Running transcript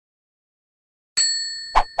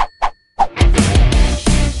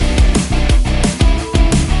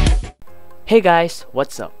Hey guys,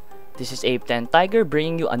 what's up? This is Ape10 Tiger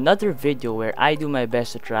bringing you another video where I do my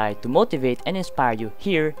best to try to motivate and inspire you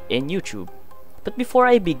here in YouTube. But before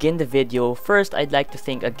I begin the video, first I'd like to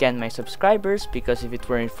thank again my subscribers because if it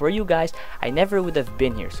weren't for you guys, I never would have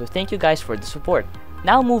been here. So thank you guys for the support.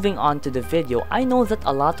 Now moving on to the video, I know that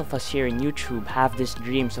a lot of us here in YouTube have these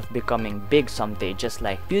dreams of becoming big someday, just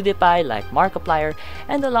like PewDiePie, like Markiplier,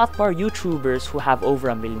 and a lot more YouTubers who have over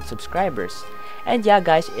 1 million subscribers. And yeah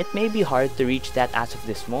guys, it may be hard to reach that as of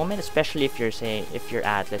this moment, especially if you're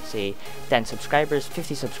at, let's say, 10 subscribers,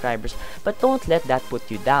 50 subscribers, but don't let that put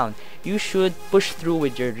you down. You should push through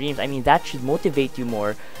with your dreams. I mean, that should motivate you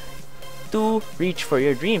more to reach for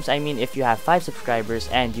your dreams. I mean, if you have 5 subscribers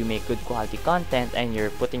and you make good quality content and you're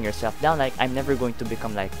putting yourself down like, I'm never going to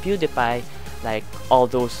become like PewDiePie, like all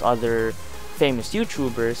those other famous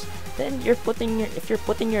YouTubers, then if you're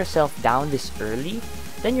putting yourself down this early,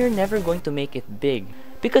 then you're never going to make it big.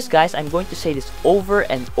 Because guys, I'm going to say this over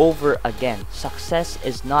and over again, success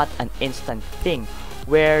is not an instant thing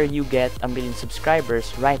where you get 1 million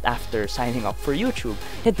subscribers right after signing up for YouTube.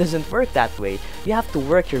 It doesn't work that way. You have to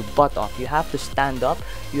work your butt off. You have to stand up.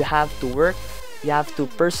 You have to work. You have to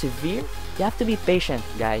persevere. You have to be patient,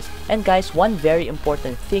 guys. And guys, one very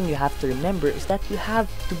important thing you have to remember is that you have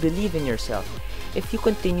to believe in yourself. If you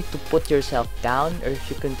continue to put yourself down, or if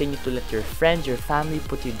you continue to let your friends, your family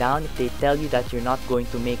put you down, if they tell you that you're not going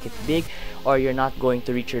to make it big, or you're not going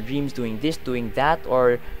to reach your dreams doing this, doing that,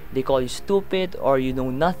 or they call you stupid, or you know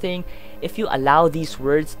nothing, if you allow these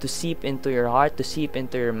words to seep into your heart, to seep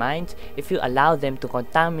into your mind, if you allow them to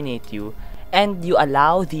contaminate you, and you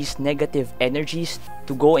allow these negative energies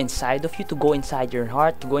to go inside of you, to go inside your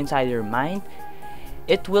heart, to go inside your mind,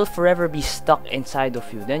 it will forever be stuck inside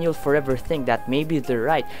of you. Then you'll forever think that maybe they're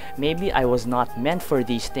right. Maybe I was not meant for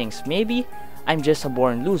these things. Maybe I'm just a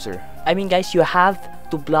born loser. I mean guys, you have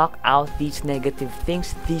to block out these negative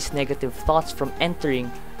things, these negative thoughts from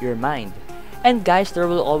entering your mind. And guys, there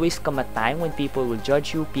will always come a time when people will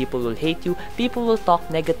judge you, people will hate you, people will talk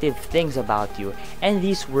negative things about you, and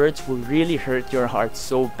these words will really hurt your heart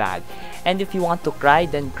so bad. And if you want to cry,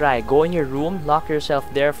 then cry. Go in your room, lock yourself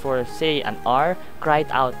there for say an hour, cry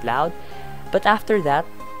it out loud. But after that,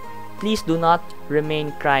 please do not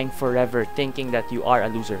remain crying forever thinking that you are a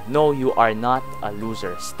loser. No, you are not a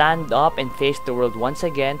loser. Stand up and face the world once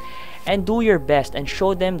again and do your best and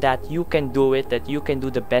show them that you can do it, that you can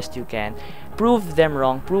do the best you can. Prove them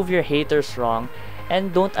wrong, prove your haters wrong,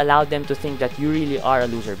 and don't allow them to think that you really are a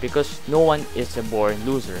loser, because no one is a born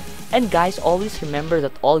loser. And guys, always remember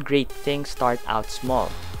that all great things start out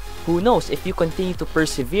small. Who knows, if you continue to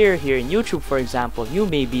persevere here in YouTube, for example, you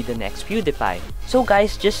may be the next PewDiePie. So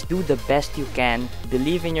guys, just do the best you can,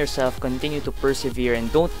 believe in yourself, continue to persevere,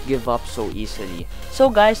 and don't give up so easily.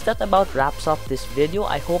 So guys, that about wraps up this video.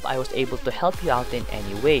 I hope I was able to help you out in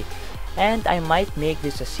any way. And I might make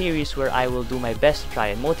this a series where I will do my best to try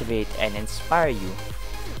and motivate and inspire you.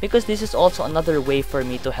 Because this is also another way for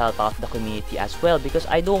me to help out the community as well, because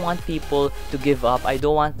I don't want people to give up, I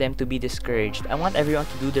don't want them to be discouraged. I want everyone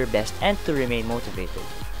to do their best and to remain motivated.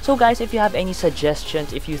 So guys, if you have any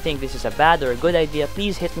suggestions, if you think this is a bad or a good idea,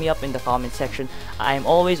 please hit me up in the comment section. I am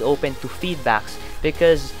always open to feedbacks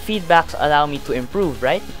because feedbacks allow me to improve,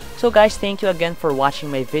 right? So guys, thank you again for watching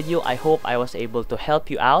my video. I hope I was able to help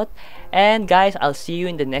you out. And guys, I'll see you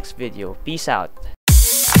in the next video. Peace out.